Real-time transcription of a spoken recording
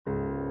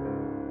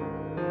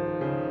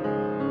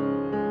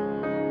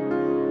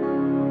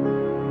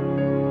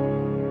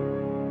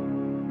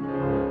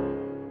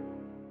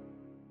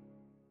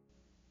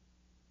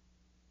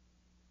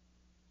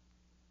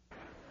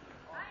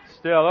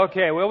Still,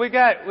 okay. Well, we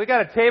got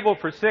a table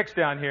for 6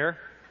 down here.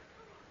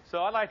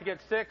 So I'd like to get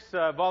 6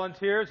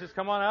 volunteers. Just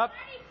come on up.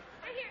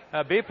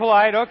 Be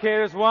polite. Okay,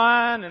 there's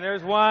 1, and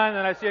there's 1,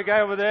 and I see a guy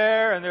over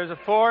there, and there's a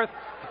 4th,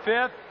 a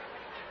 5th,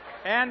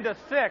 and a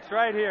 6th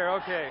right here.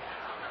 Okay.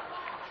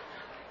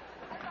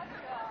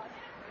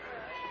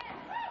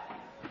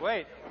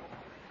 Wait.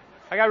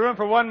 I got room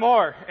for 1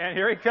 more, and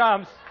here he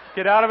comes.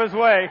 Get out of his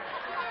way.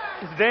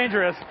 It's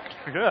dangerous.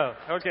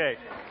 Okay.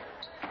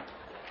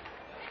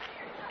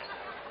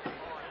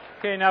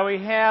 Okay, now we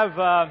have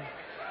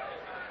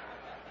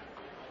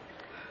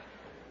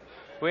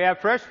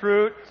fresh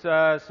fruit,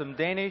 some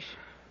Danish.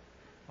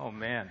 Oh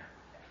man,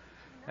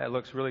 that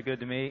looks really good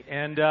to me.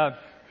 And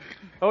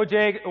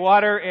OJ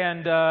water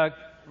and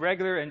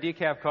regular and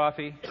decaf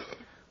coffee.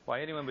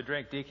 Why anyone would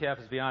drink decaf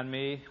is beyond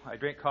me. I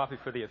drink coffee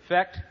for the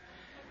effect.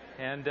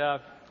 And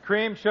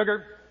cream,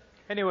 sugar.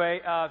 Anyway,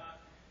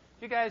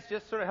 you guys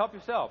just sort of help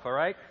yourself, all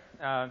right?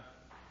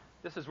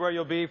 This is where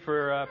you'll be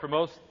for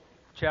most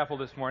chapel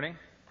this morning.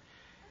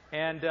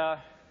 And has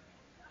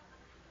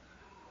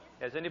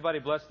anybody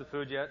blessed the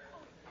food yet?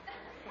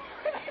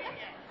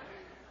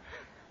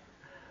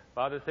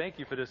 Father, thank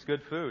you for this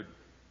good food.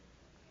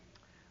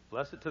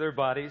 Bless it to their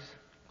bodies,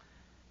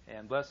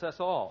 and bless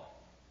us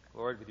all,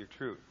 Lord, with your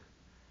truth.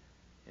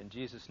 In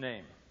Jesus'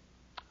 name,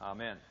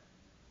 amen.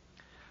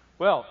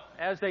 Well,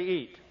 as they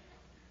eat,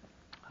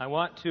 I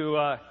want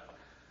to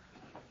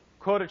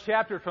quote a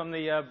chapter from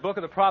the book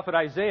of the prophet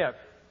Isaiah.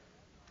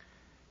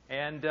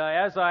 And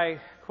as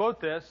I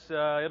quote this,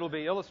 it'll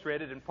be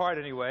illustrated, in part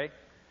anyway,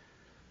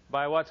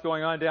 by what's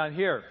going on down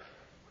here.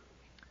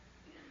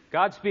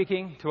 God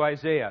speaking to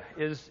Isaiah,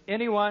 "Is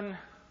anyone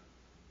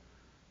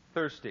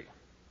thirsty?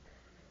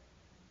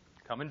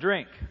 Come and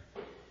drink,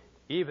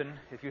 even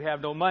if you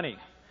have no money.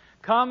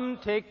 Come,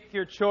 take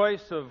your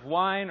choice of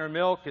wine or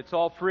milk, it's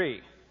all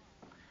free.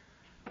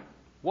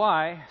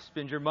 Why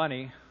spend your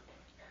money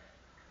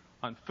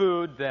on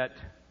food that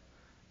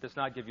does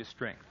not give you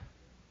strength?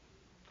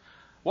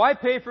 Why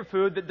pay for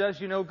food that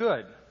does you no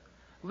good?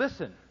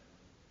 Listen,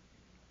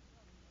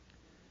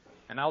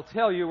 and I'll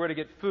tell you where to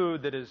get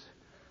food that is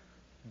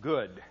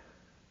good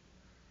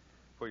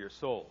for your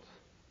souls.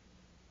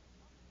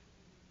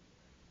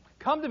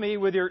 Come to me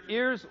with your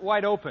ears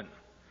wide open.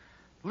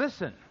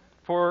 Listen,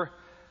 for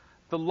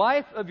the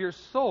life of your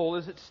soul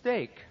is at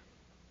stake.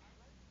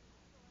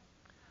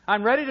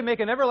 I'm ready to make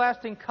an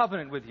everlasting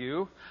covenant with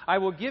you. I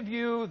will give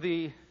you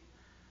the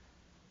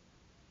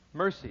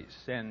mercies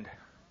and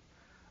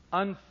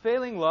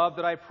unfailing love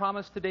that I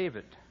promised to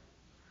David.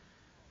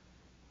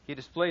 He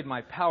displayed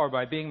my power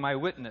by being my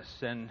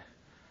witness and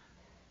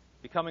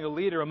becoming a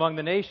leader among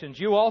the nations.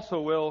 You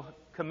also will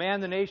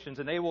command the nations,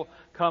 and they will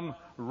come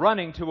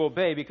running to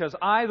obey, because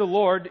I, the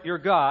Lord, your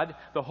God,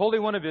 the Holy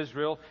One of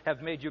Israel,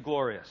 have made you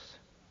glorious.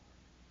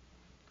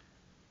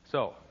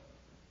 So,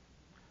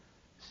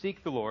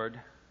 seek the Lord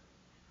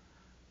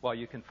while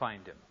you can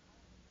find Him.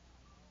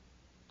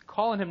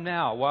 Call on Him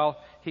now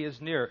while He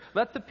is near.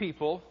 Let the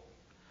people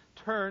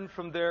turn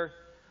from their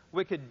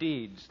wicked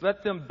deeds.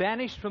 Let them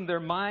banish from their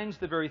minds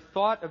the very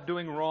thought of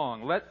doing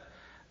wrong. Let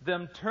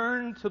them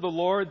turn to the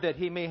Lord that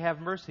He may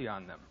have mercy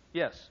on them.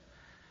 Yes,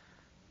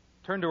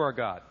 turn to our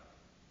God,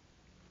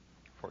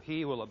 for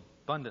He will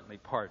abundantly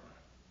pardon.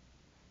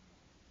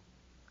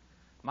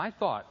 My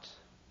thoughts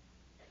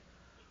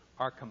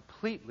are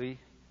completely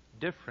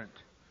different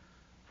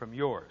from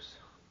yours,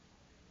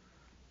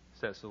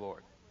 says the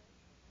Lord.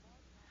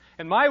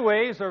 And my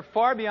ways are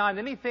far beyond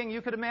anything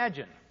you could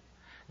imagine.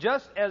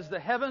 Just as the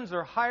heavens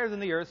are higher than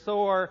the earth,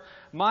 so are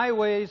my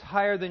ways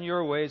higher than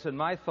your ways, and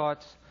my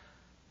thoughts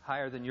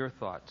higher than your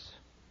thoughts.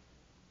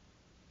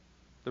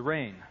 The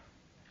rain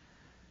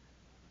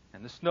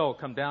and the snow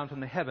come down from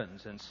the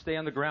heavens and stay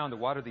on the ground to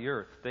water the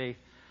earth. They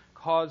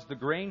cause the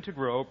grain to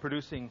grow,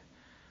 producing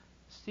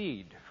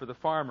seed for the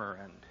farmer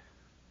and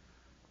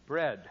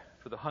bread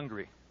for the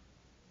hungry.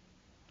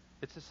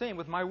 It's the same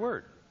with my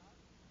word.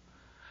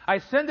 I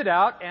send it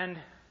out, and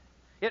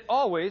it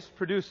always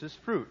produces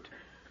fruit.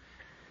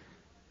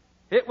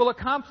 It will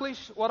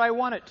accomplish what I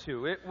want it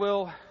to. It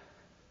will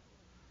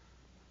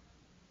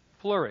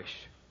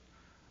flourish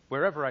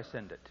wherever I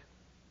send it.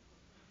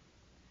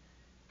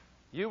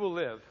 You will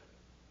live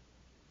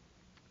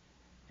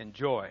in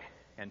joy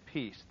and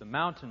peace. The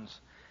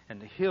mountains and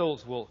the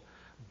hills will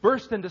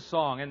burst into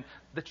song, and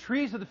the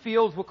trees of the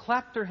fields will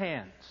clap their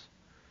hands.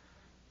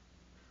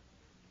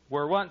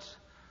 Where once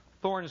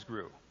thorns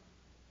grew,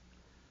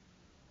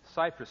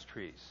 cypress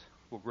trees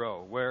will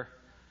grow. Where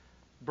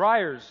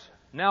briars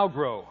now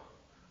grow,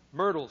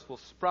 myrtles will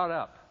sprout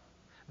up.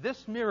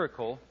 This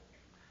miracle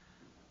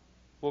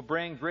will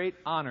bring great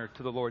honor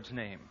to the Lord's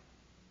name.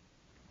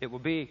 It will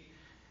be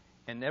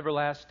an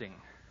everlasting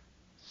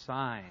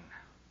sign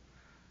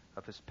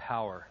of His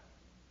power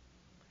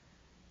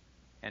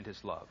and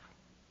His love.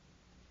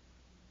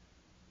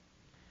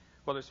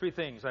 Well, there's 3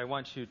 things I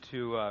want you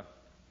to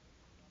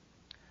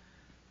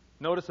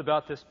notice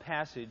about this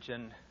passage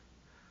and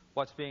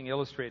what's being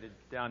illustrated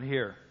down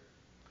here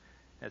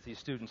as these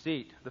students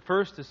eat. The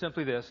first is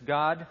simply this: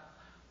 God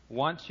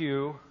wants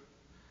you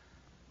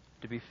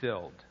to be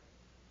filled,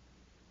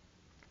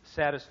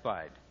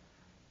 satisfied,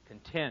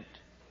 content,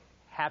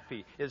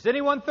 happy. Is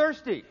anyone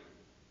thirsty?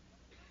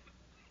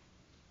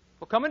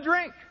 Well, come and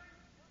drink.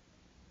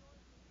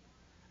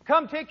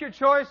 Come take your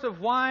choice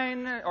of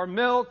wine or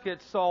milk.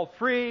 It's all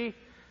free.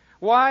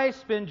 Why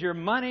spend your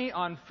money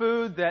on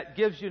food that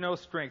gives you no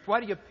strength?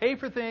 Why do you pay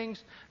for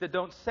things that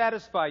don't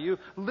satisfy you?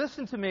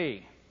 Listen to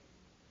me,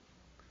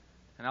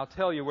 and I'll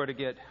tell you where to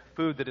get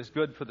food that is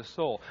good for the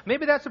soul.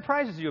 Maybe that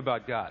surprises you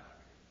about God.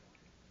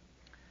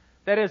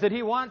 That is, that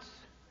He wants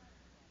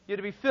you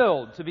to be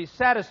filled, to be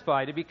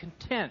satisfied, to be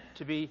content,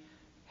 to be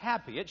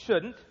happy. It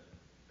shouldn't.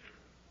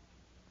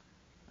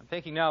 I'm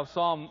thinking now of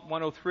Psalm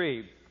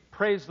 103.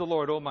 Praise the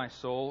Lord, O my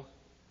soul.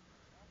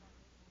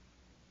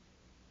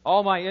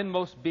 All my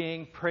inmost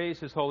being, praise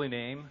His holy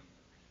name.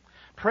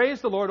 Praise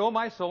the Lord, O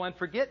my soul, and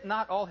forget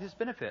not all His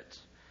benefits,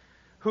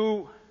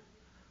 who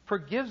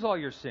forgives all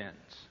your sins,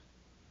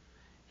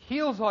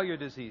 heals all your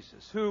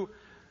diseases, who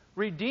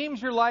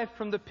redeems your life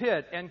from the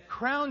pit and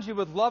crowns you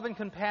with love and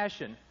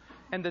compassion,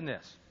 and then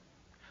this,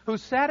 who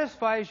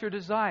satisfies your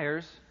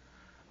desires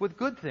with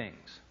good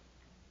things,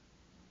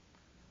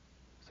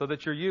 so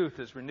that your youth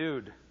is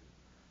renewed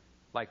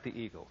like the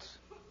eagles.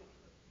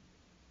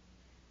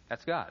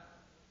 That's God.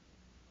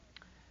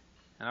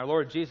 And our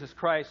Lord Jesus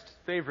Christ's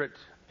favorite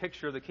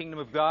picture of the kingdom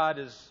of God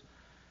is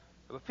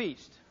of a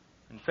feast.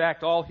 In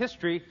fact, all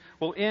history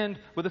will end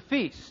with a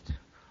feast.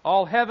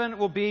 All heaven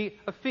will be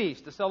a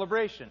feast, a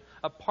celebration,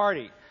 a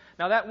party.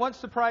 Now that once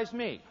surprised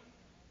me,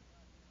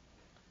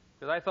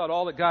 because I thought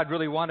all that God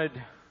really wanted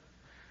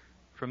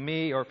from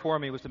me or for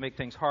me was to make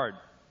things hard.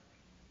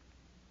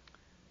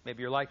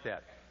 Maybe you're like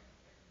that.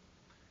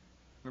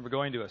 I remember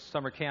going to a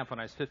summer camp when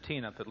I was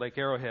 15 up at Lake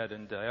Arrowhead,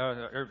 and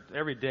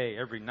every day,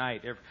 every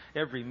night,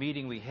 every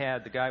meeting we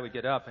had, the guy would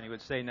get up and he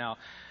would say, now,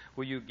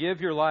 will you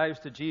give your lives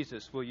to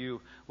Jesus? Will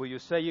you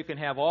say you can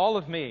have all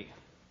of me?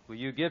 Will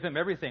you give Him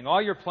everything,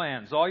 all your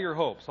plans, all your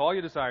hopes, all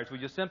your desires? Will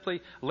you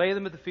simply lay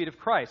them at the feet of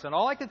Christ? And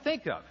all I could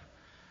think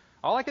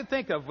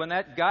of when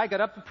that guy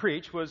got up to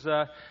preach was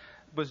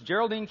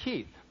Geraldine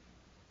Keith.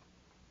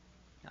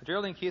 Now,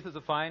 Geraldine Keith is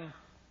a fine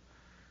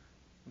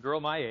girl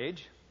my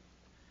age.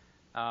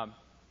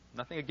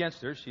 Nothing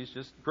against her. She's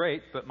just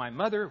great. But my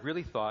mother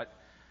really thought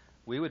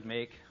we would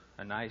make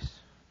a nice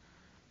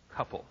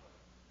couple.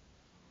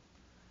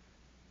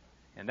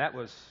 And that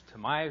was, to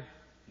my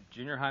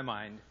junior high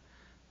mind,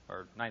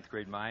 or ninth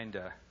grade mind,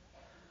 a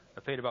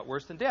fate about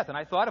worse than death. And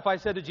I thought if I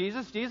said to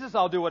Jesus, Jesus,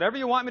 I'll do whatever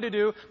you want me to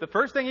do, the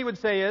first thing He would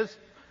say is,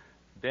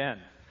 Ben,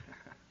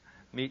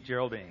 meet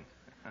Geraldine.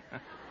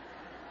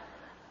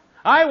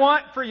 I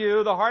want for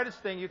you the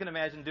hardest thing you can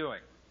imagine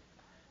doing,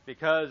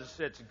 because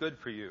it's good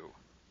for you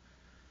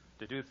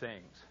to do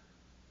things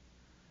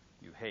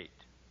you hate.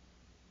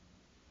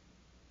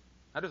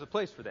 Now, there's a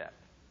place for that.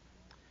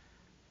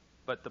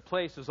 But the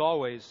place is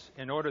always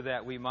in order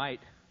that we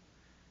might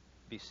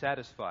be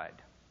satisfied.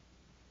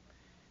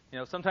 You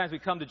know, sometimes we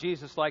come to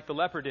Jesus like the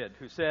leper did,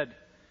 who said,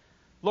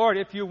 Lord,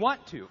 if you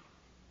want to,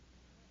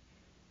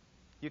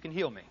 you can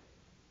heal me.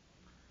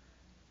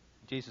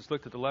 Jesus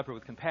looked at the leper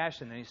with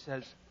compassion and He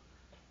says,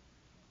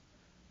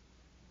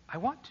 I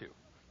want to.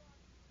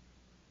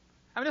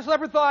 I mean, this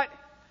leper thought,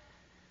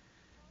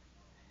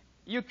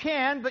 you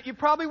can, but you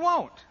probably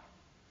won't.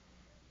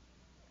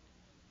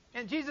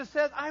 And Jesus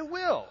says, I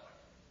will.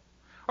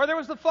 Or there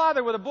was the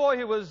father with a boy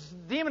who was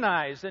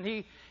demonized, and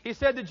he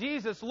said to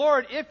Jesus,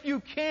 Lord, if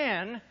you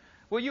can,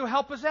 will you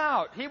help us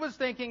out? He was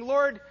thinking,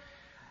 Lord,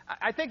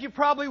 I think you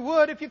probably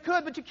would if you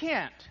could, but you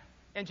can't.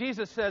 And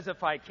Jesus says,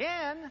 if I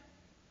can,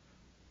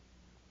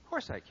 of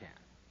course I can.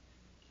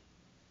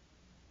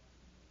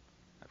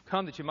 I've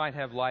come that you might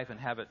have life and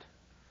have it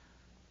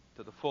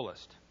to the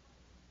fullest.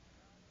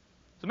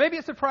 So maybe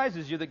it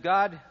surprises you that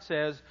God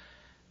says,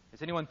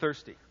 is anyone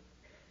thirsty?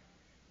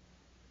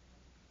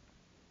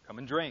 Come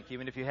and drink,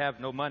 even if you have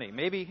no money.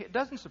 Maybe it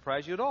doesn't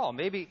surprise you at all.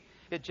 Maybe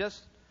it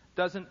just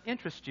doesn't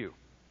interest you.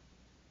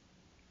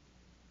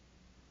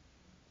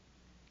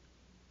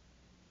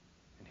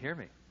 And hear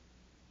me.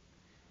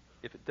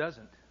 If it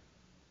doesn't,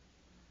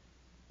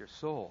 your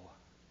soul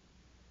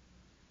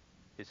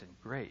is in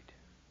great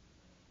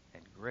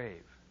and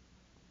grave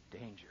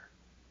danger.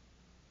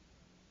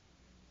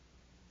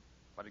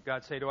 What did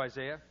God say to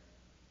Isaiah?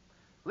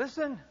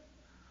 Listen,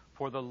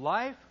 for the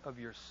life of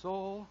your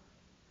soul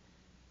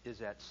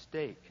is at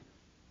stake.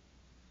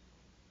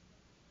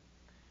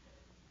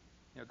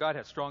 You know, God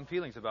has strong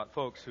feelings about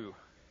folks who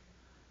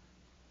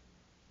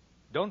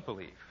don't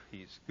believe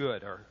He's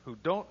good, or who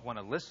don't want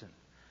to listen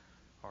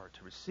or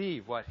to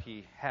receive what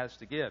He has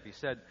to give. He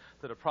said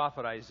to the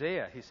prophet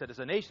Isaiah, He said, has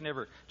a nation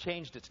ever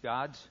changed its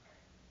gods?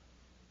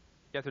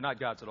 Yet they're not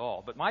gods at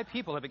all. But my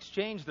people have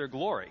exchanged their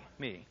glory,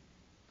 me,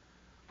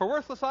 for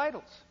worthless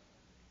idols.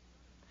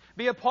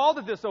 Be appalled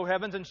at this, O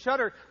heavens, and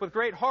shudder with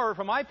great horror,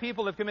 for my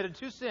people have committed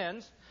two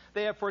sins.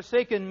 They have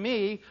forsaken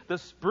me, the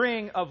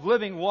spring of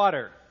living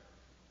water.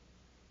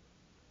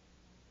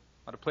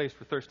 What a place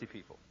for thirsty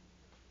people.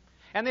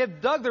 And they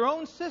have dug their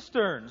own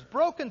cisterns,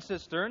 broken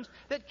cisterns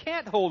that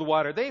can't hold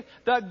water. They've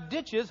dug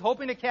ditches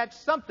hoping to catch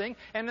something,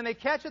 and when they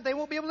catch it, they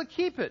won't be able to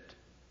keep it.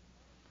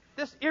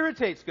 This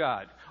irritates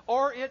God,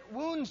 or it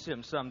wounds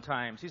Him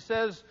sometimes. He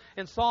says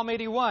in Psalm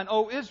 81,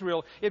 "O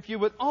Israel, if you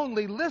would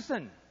only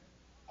listen,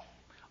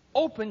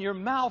 open your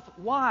mouth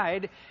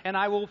wide, and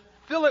I will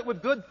fill it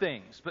with good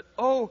things. But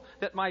oh,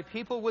 that my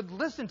people would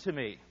listen to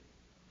me.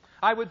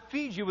 I would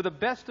feed you with the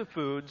best of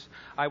foods.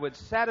 I would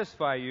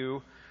satisfy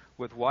you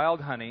with wild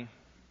honey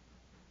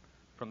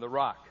from the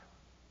rock."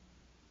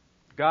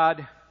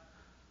 God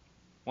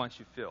wants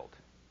you filled,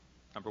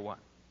 number one.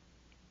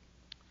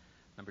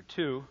 Number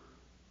two,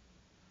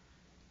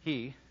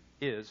 He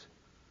is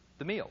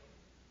the meal.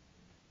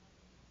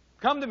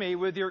 Come to me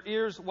with your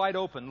ears wide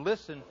open.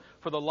 Listen,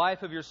 for the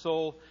life of your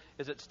soul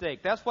is at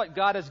stake. That's what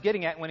God is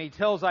getting at when He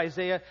tells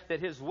Isaiah that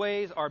His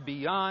ways are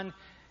beyond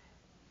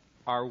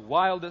our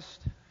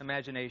wildest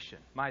imagination.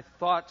 My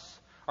thoughts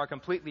are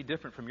completely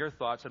different from your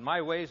thoughts, and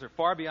my ways are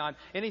far beyond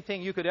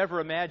anything you could ever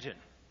imagine.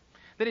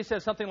 Then He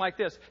says something like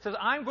this. He says,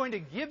 I'm going to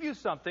give you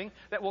something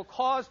that will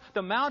cause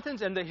the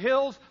mountains and the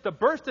hills to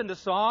burst into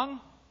song.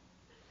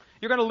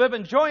 You're going to live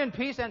in joy and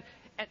peace. And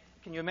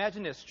can you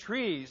imagine this?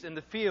 Trees in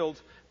the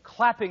fields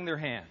clapping their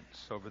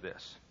hands over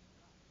this.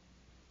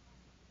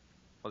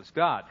 Well, it's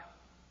God.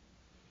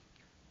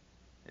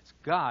 It's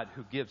God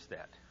who gives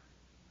that.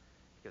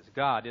 Because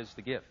God is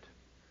the gift.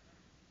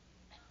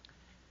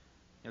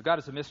 You know, God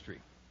is a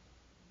mystery.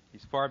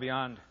 He's far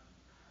beyond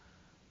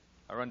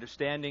our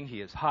understanding.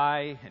 He is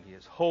high and He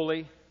is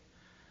holy.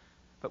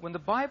 But when the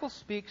Bible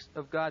speaks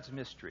of God's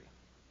mystery,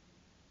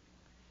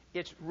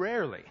 it's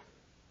rarely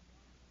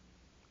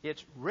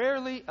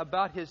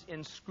about His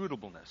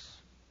inscrutableness.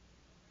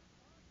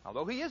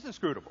 Although He is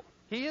inscrutable.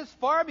 He is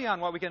far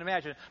beyond what we can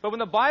imagine. But when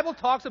the Bible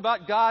talks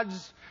about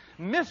God's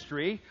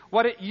mystery,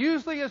 what it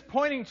usually is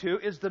pointing to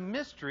is the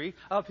mystery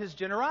of His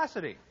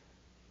generosity,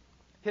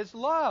 His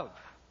love.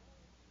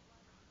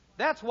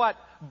 That's what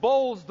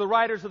bowls the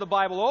writers of the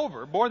Bible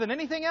over more than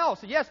anything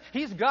else. Yes,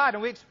 He's God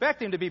and we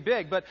expect Him to be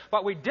big, but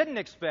what we didn't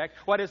expect,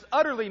 what is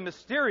utterly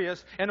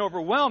mysterious and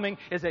overwhelming,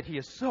 is that He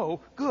is so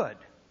good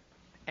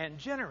and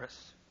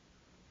generous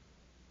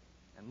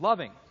and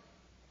loving.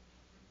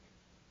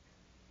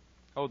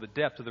 Oh, the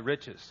depth of the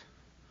riches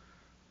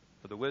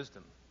of the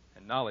wisdom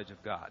and knowledge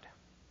of God.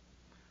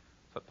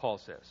 That's what Paul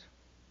says.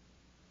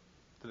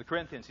 To the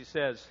Corinthians, he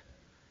says,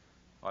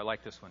 oh, I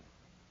like this one.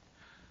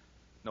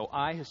 No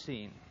eye has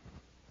seen,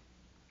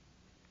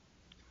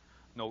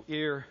 no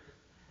ear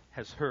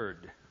has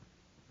heard,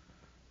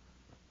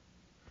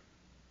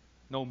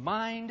 no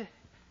mind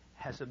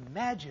has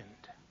imagined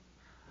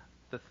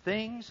the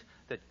things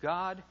that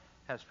God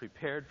has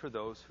prepared for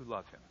those who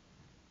love Him.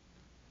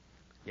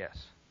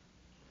 Yes.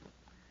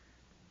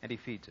 And He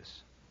feeds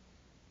us.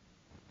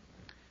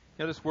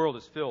 You know, this world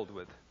is filled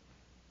with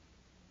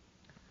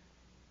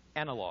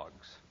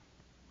analogs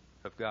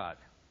of God.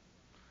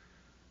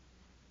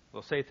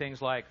 We'll say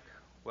things like,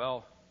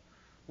 well,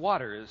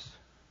 water is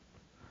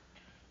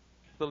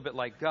a little bit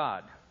like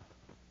God.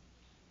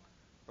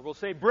 Or we'll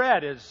say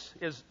bread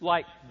is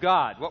like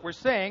God. What we're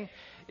saying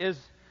is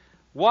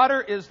water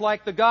is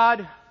like the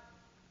God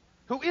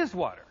who is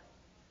water.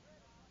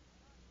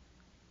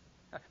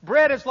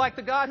 Bread is like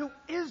the God who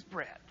is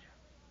bread.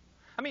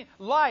 I mean,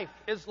 life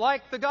is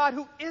like the God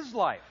who is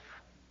life.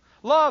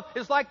 Love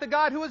is like the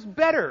God who is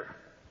better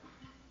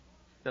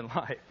than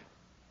life.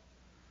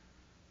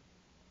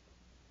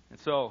 And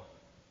so,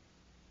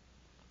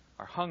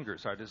 our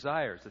hungers, our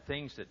desires, the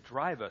things that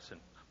drive us and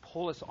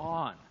pull us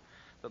on,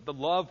 the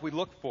love we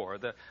look for,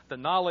 the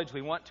knowledge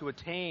we want to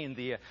attain,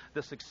 the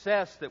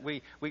success that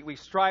we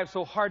strive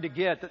so hard to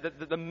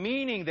get, the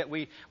meaning that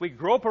we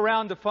grope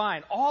around to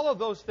find, all of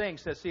those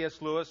things, says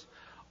C.S. Lewis,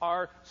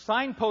 are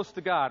signposts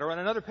to God. Or in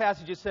another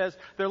passage it says,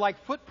 they're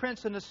like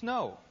footprints in the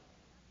snow.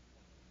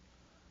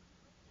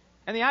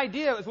 And the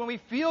idea is when we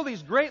feel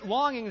these great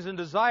longings and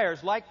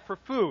desires, like for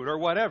food or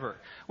whatever,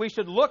 we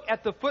should look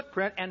at the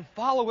footprint and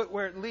follow it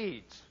where it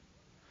leads.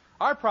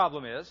 Our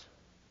problem is,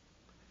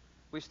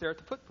 we stare at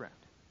the footprint,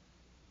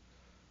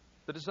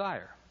 the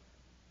desire.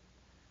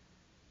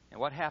 And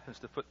what happens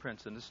to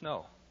footprints in the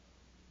snow?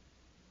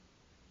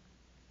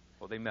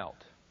 Well, they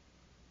melt.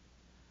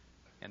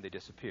 And they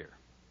disappear.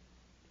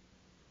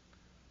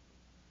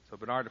 So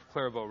Bernard of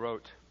Clairvaux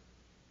wrote,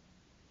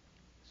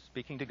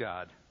 speaking to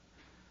God,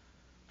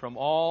 from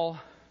all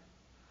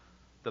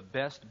the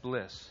best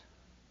bliss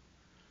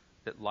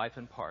that life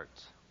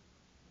imparts,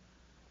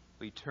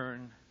 we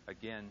turn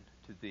again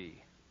to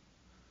Thee,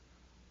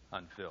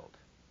 unfilled.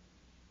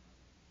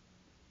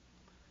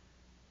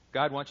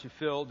 God wants you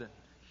filled, and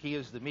He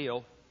is the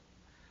meal,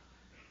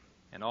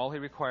 and all He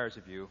requires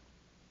of you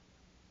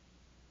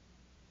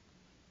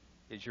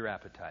is your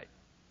appetite.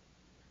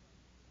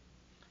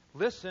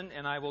 Listen,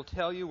 and I will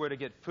tell you where to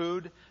get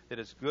food that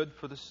is good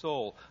for the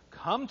soul.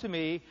 Come to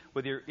me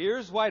with your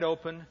ears wide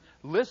open.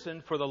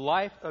 Listen, for the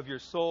life of your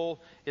soul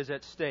is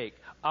at stake.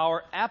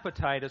 Our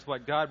appetite is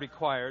what God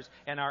requires,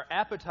 and our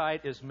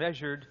appetite is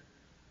measured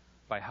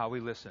by how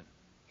we listen.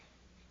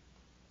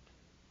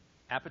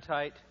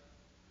 Appetite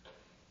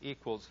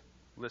equals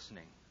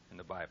listening in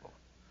the Bible.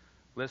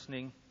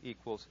 Listening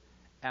equals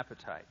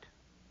appetite.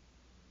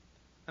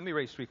 Let me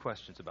raise 3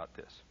 questions about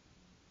this.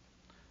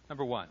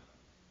 Number 1,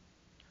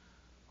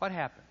 what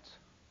happens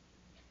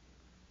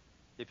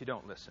if you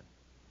don't listen?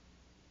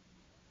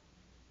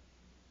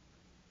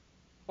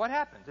 What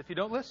happens if you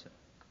don't listen?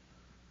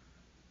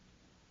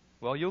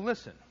 Well, you'll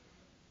listen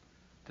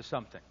to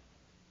something.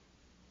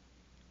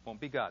 Won't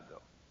be God,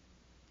 though.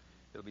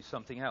 It'll be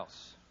something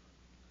else.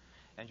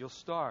 And you'll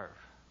starve.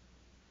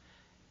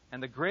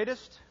 And the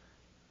greatest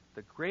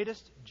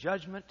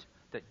judgment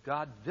that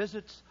God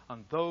visits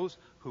on those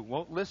who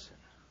won't listen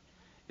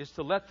is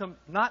to let them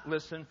not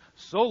listen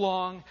so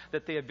long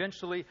that they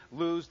eventually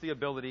lose the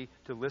ability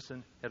to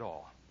listen at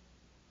all.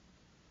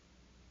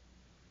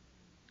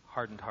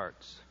 Hardened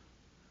hearts,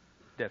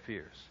 deaf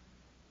ears.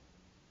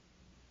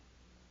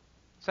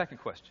 Second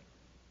question.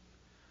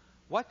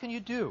 What can you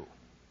do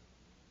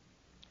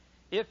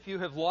if you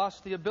have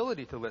lost the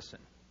ability to listen?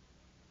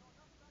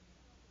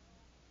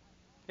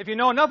 If you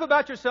know enough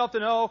about yourself to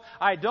know,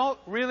 I don't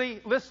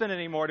really listen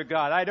anymore to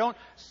God. I don't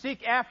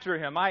seek after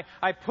Him. I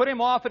put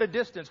Him off at a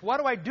distance. What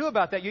do I do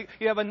about that? You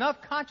have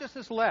enough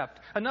consciousness left,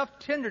 enough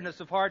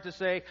tenderness of heart to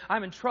say,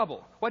 I'm in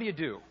trouble. What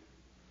do?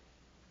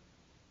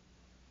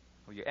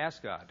 Well, you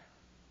ask God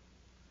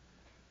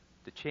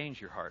to change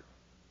your heart.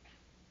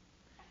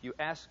 You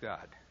ask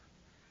God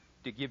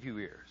to give you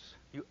ears.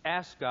 You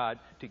ask God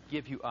to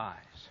give you eyes.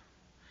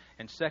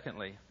 And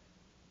secondly,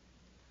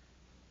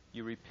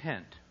 you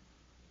repent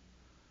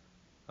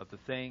of the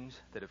things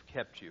that have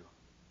kept you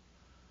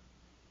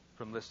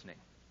from listening.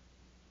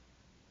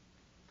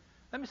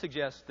 Let me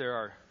suggest there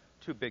are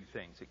 2 big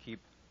things that keep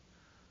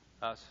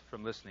us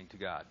from listening to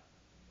God.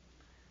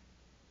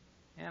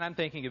 And I'm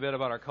thinking a bit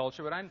about our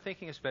culture, but I'm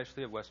thinking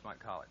especially of Westmont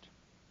College.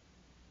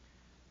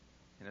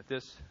 And if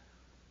this,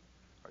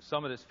 or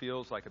some of this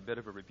feels like a bit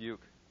of a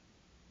rebuke,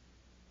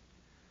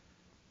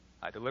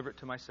 I deliver it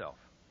to myself,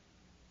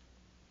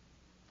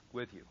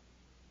 with you.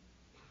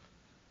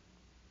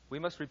 We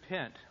must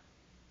repent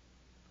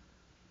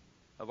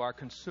of our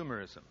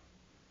consumerism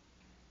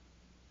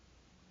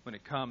when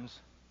it comes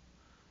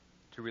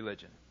to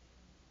religion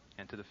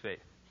and to the faith.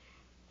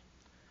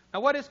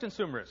 Now, what is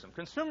consumerism?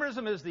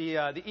 Consumerism is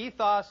the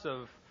ethos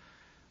of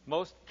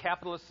most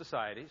capitalist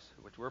societies,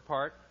 which we're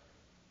part.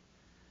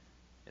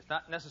 It's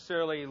not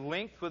necessarily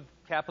linked with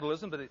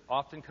capitalism, but it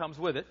often comes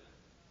with it.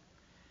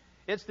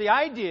 It's the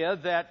idea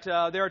that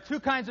there are 2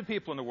 kinds of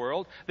people in the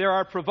world. There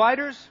are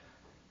providers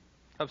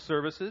of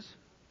services,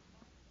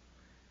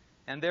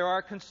 and there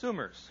are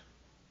consumers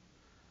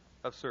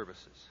of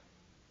services.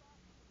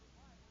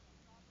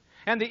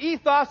 And the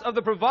ethos of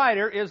the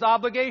provider is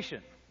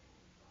obligation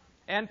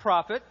and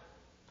profit.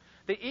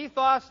 The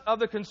ethos of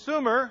the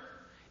consumer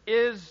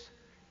is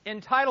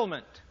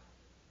entitlement.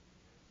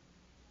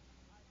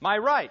 My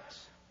rights.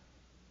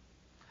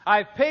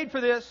 I've paid for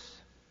this.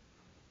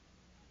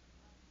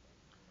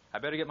 I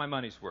better get my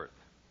money's worth.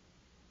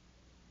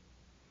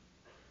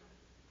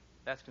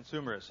 That's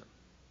consumerism.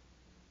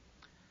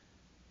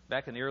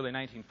 Back in the early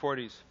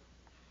 1940s,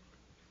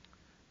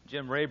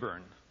 Jim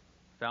Rayburn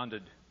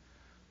founded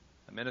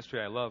a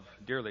ministry I love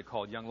dearly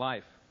called Young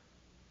Life.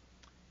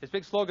 His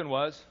big slogan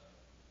was,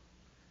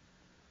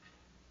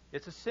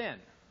 it's a sin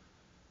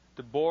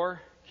to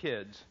bore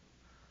kids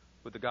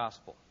with the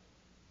gospel.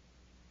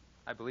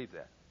 I believe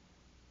that.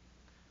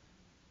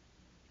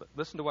 But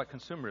listen to what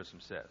consumerism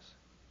says.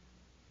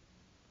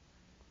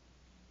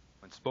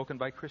 When spoken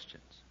by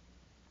Christians,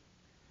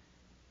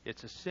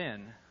 it's a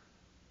sin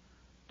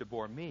to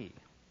bore me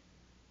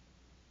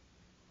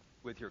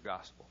with your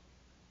gospel,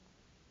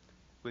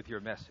 with your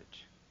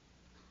message.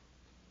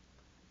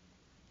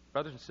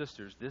 Brothers and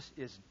sisters, this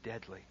is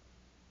deadly.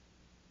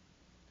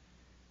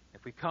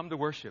 If we come to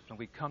worship and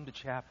we come to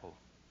chapel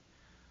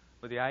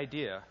with the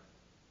idea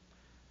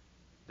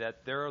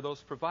that there are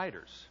those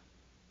providers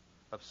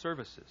of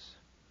services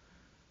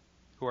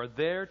who are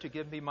there to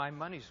give me my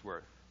money's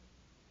worth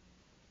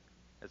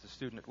as a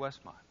student at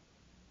Westmont,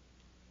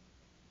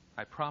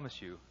 I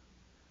promise you,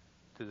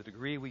 to the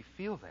degree we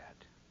feel that,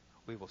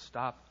 we will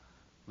stop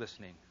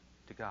listening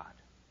to God.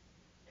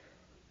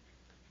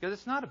 Because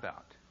it's not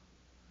about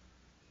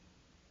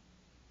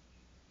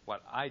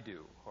what I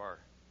do or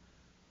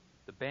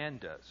the band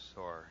does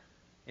or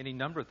any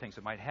number of things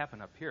that might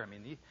happen up here. I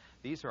mean,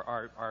 these are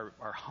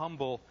our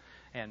humble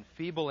and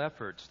feeble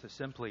efforts to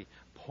simply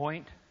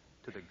point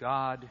to the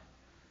God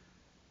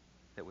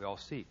that we all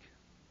seek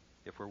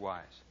if we're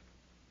wise.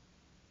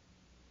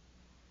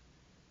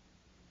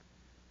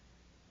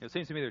 It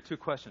seems to me there are 2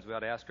 questions we ought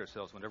to ask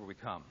ourselves whenever we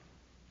come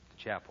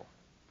to chapel.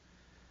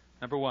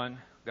 Number 1,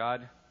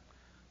 God,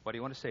 what do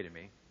you want to say to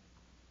me?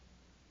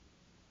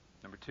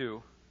 Number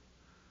 2,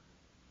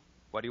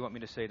 what do you want me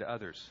to say to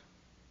others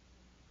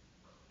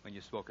when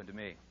you've spoken to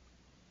me?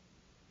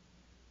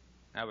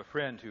 I have a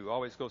friend who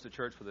always goes to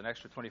church with an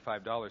extra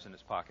 $25 in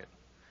his pocket.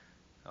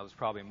 Well, there's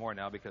probably more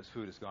now because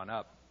food has gone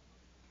up.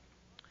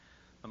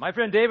 But my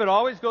friend David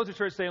always goes to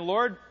church saying,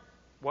 Lord,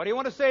 what do you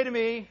want to say to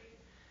me?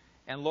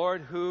 And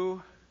Lord,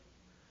 who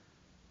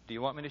do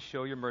you want me to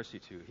show your mercy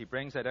to? He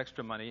brings that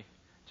extra money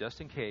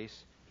just in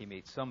case he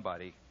meets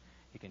somebody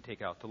he can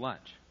take out to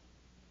lunch.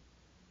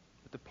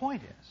 But the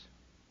point is,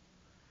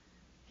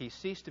 he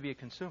ceased to be a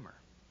consumer.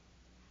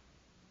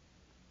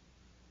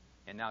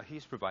 And now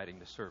he's providing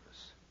the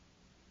service.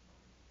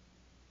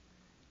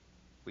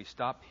 We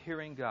stop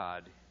hearing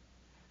God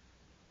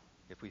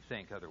if we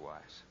think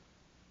otherwise.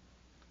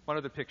 One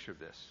other picture of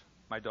this.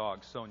 My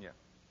dog, Sonia.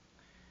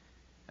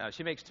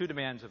 She makes two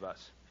demands of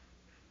us.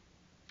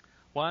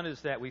 One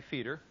is that we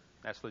feed her.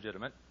 That's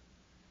legitimate.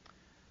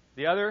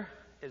 The other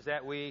is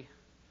that we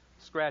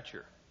scratch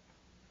her.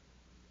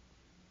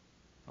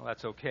 Well,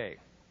 that's okay.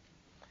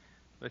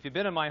 But if you've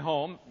been in my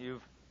home,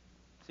 you've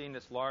seen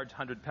this large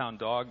 100-pound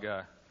dog.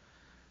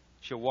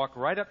 She'll walk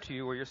right up to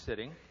you where you're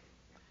sitting,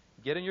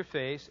 get in your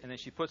face, and then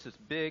she puts this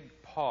big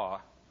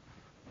paw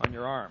on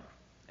your arm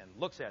and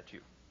looks at you.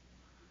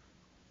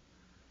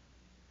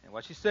 And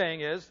what she's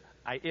saying is,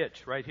 I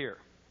itch right here.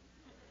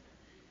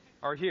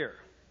 Or here.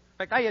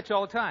 In fact, I itch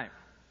all the time.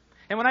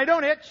 And when I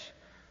don't itch,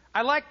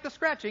 I like the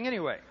scratching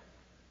anyway.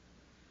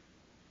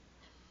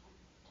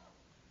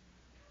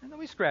 And then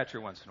we scratch her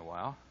once in a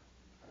while.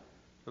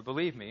 But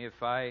believe me,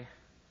 if I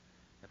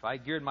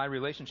geared my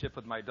relationship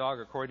with my dog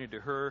according to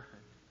her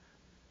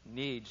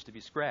needs to be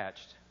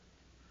scratched,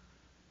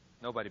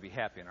 nobody would be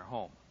happy in our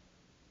home.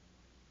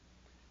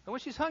 And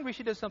when she's hungry,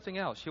 she does something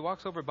else. She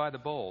walks over by the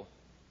bowl,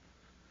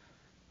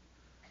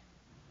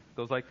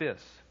 goes like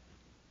this.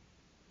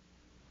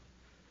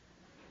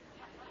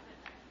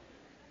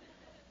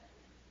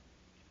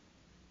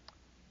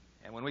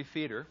 And when we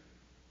feed her,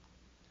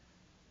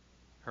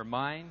 her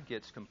mind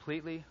gets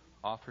completely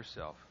off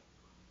herself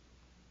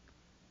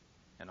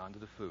and onto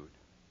the food.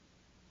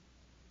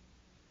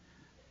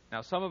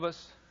 Now, some of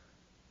us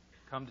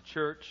come to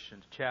church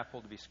and to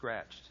chapel to be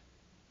scratched.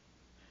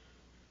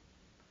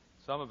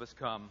 Some of us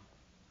come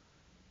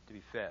to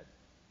be fed.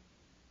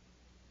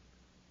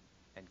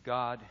 And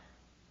God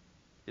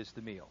is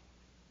the meal.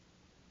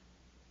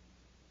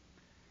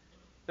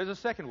 There's a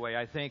second way,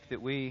 I think,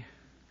 that we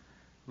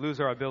lose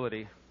our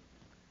ability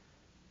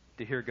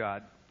to hear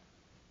God.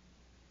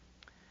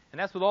 And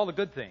that's with all the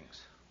good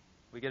things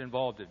we get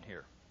involved in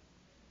here.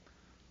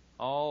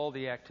 All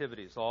the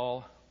activities,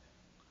 all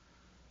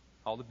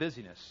the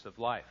busyness of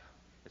life.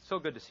 It's so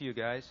good to see you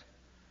guys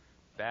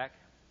back,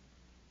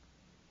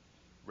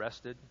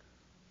 rested.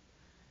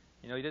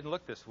 You know, you didn't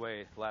look this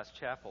way at the last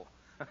chapel.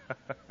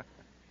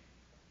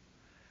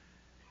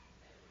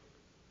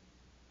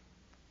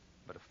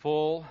 But a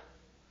full,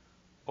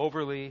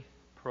 overly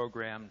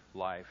programmed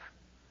life.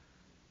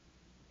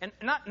 And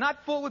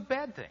not full with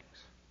bad things.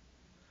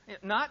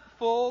 Not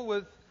full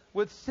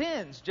with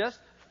sins, just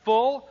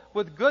full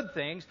with good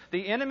things.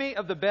 The enemy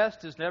of the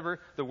best is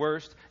never the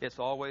worst. It's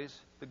always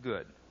the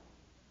good.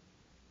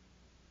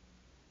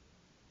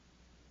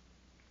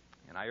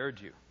 And I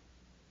urge you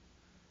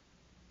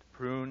to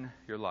prune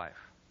your life.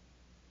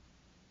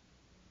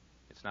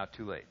 It's not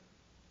too late.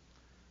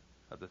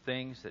 Of the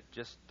things that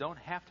just don't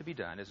have to be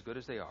done, as good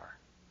as they are.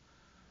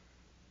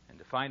 And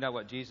to find out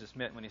what Jesus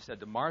meant when he said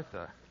to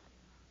Martha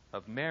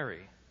of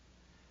Mary,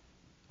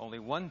 only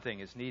one thing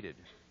is needed,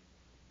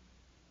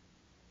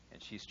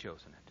 and she's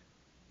chosen it.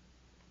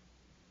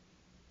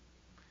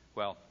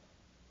 Well,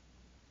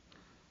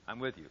 I'm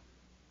with you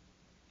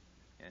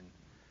in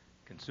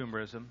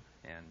consumerism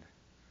and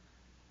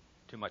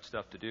too much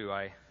stuff to do.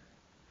 I'll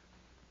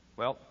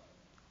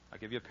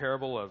give you a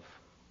parable of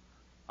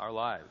our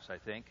lives, I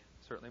think.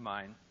 Certainly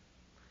mine.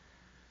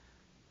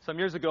 Some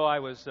years ago, I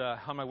was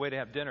on my way to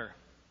have dinner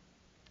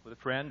with a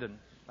friend, and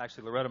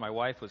actually Loretta, my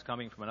wife, was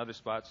coming from another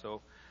spot,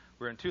 so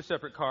we're in two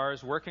separate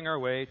cars working our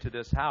way to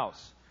this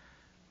house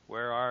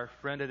where our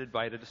friend had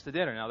invited us to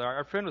dinner. Now,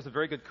 our friend was a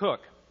very good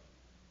cook.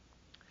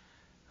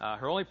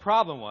 Her only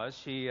problem was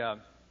she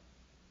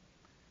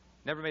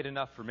never made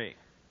enough for me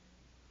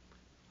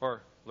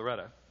or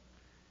Loretta.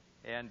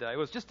 And it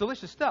was just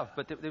delicious stuff,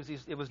 but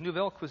it was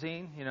Nouvelle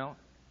cuisine, you know,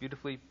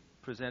 beautifully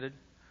presented,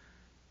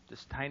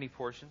 just tiny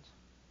portions.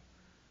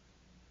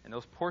 And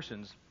those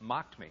portions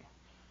mocked me.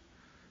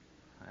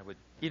 I would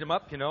eat them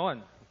up, you know,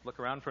 and look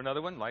around for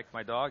another one, like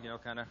my dog, you know,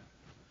 kind of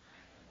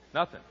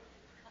nothing.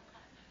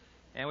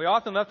 And we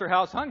often left her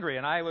house hungry,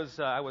 and I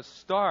was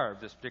starved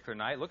this particular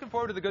night, looking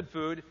forward to the good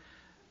food,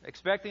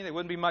 expecting there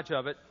wouldn't be much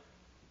of it.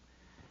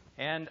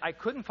 And I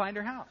couldn't find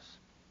her house.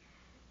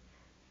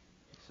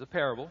 This is a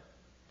parable.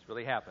 It's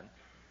really happened,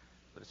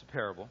 but it's a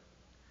parable.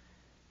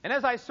 And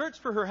as I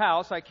searched for her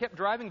house, I kept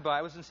driving by.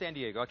 I was in San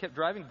Diego. I kept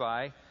driving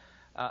by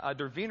a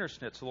Der Wiener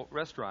Schnitzel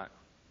restaurant.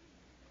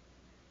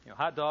 You know,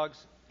 hot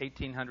dogs,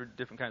 1,800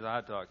 different kinds of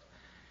hot dogs.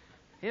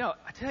 You know,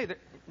 I tell you,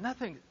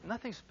 nothing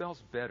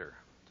smells better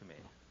to me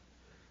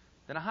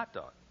than a hot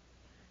dog.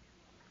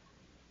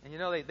 And you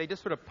know, they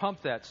just sort of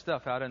pump that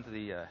stuff out into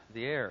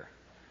the air.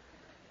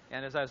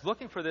 And as I was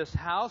looking for this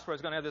house where I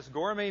was going to have this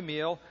gourmet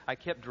meal, I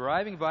kept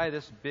driving by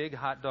this big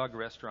hot dog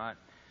restaurant.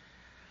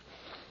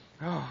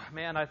 Oh,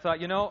 man, I thought,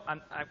 you know,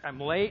 I'm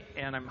late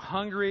and I'm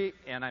hungry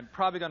and I'm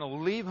probably going to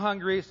leave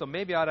hungry, so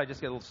maybe I ought to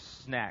just get a little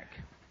snack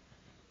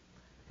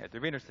at the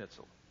Wiener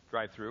Schnitzel.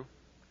 drive-through.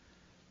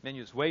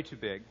 Menu is way too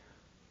big.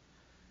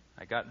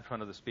 I got in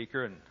front of the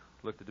speaker and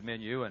looked at the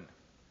menu, and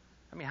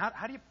I mean,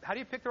 how do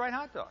you pick the right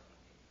hot dog?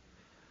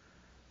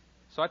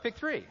 So I picked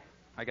 3.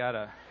 I got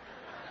a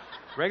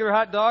regular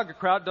hot dog, a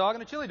kraut dog,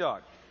 and a chili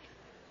dog.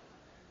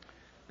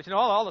 But you know,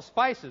 all the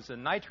spices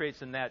and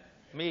nitrates in that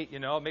meat, you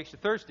know, it makes you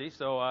thirsty.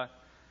 So I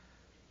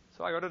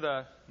ordered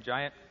a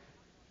giant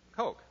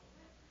Coke.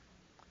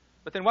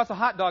 But then what's a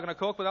hot dog and a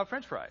Coke without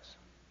French fries?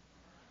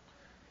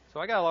 So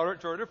I got a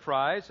large order of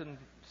fries and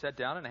sat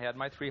down and I had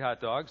my 3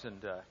 hot dogs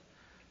and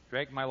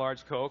drank my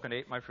large Coke and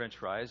ate my French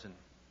fries. And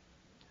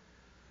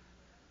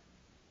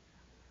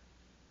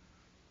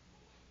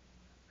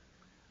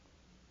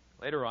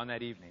later on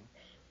that evening,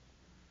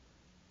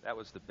 that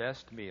was the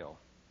best meal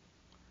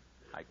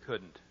I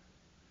couldn't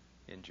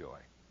enjoy,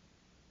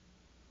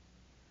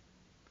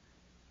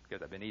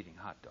 because I've been eating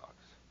hot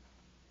dogs.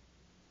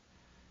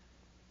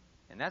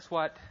 And that's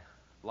what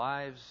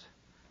lives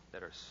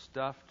that are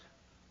stuffed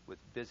with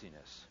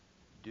busyness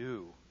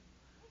do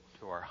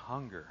to our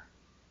hunger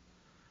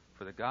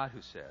for the God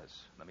who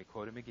says, let me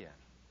quote him again,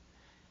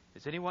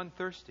 is anyone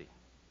thirsty?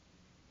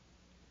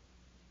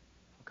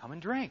 Come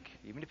and drink,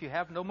 even if you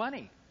have no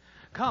money.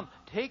 Come,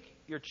 take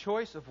your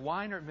choice of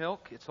wine or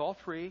milk. It's all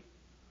free.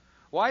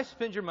 Why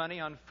spend your money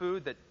on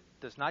food that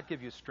does not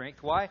give you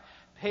strength? Why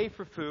pay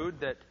for food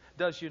that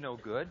does you no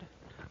good?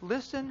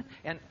 Listen,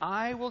 and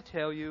I will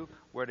tell you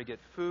where to get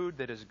food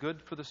that is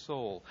good for the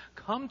soul.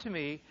 Come to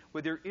me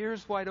with your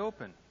ears wide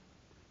open.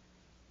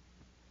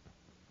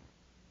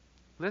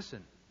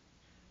 Listen,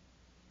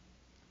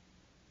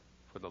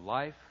 for the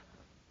life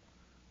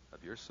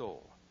of your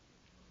soul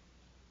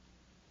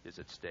is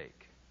at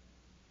stake.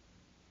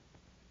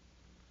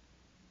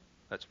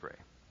 Let's pray.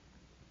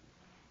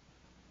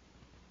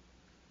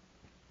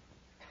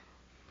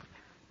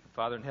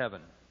 Father in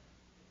heaven,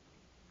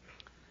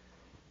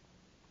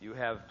 you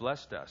have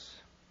blessed us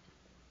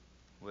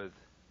with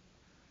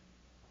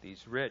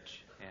these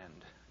rich and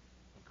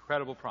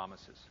incredible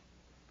promises.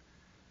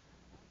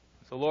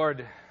 So,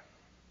 Lord,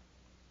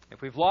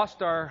 if we've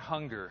lost our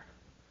hunger,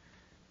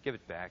 give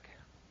it back.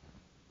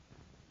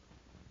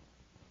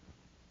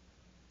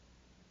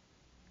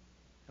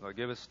 And Lord,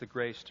 give us the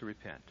grace to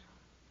repent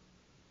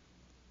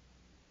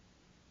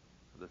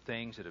of the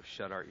things that have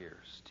shut our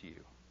ears to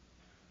you,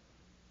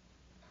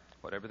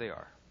 whatever they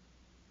are.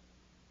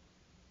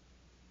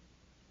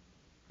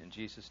 In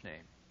Jesus'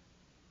 name,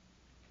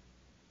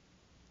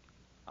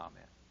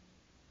 amen.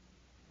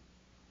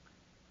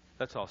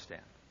 Let's all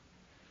stand.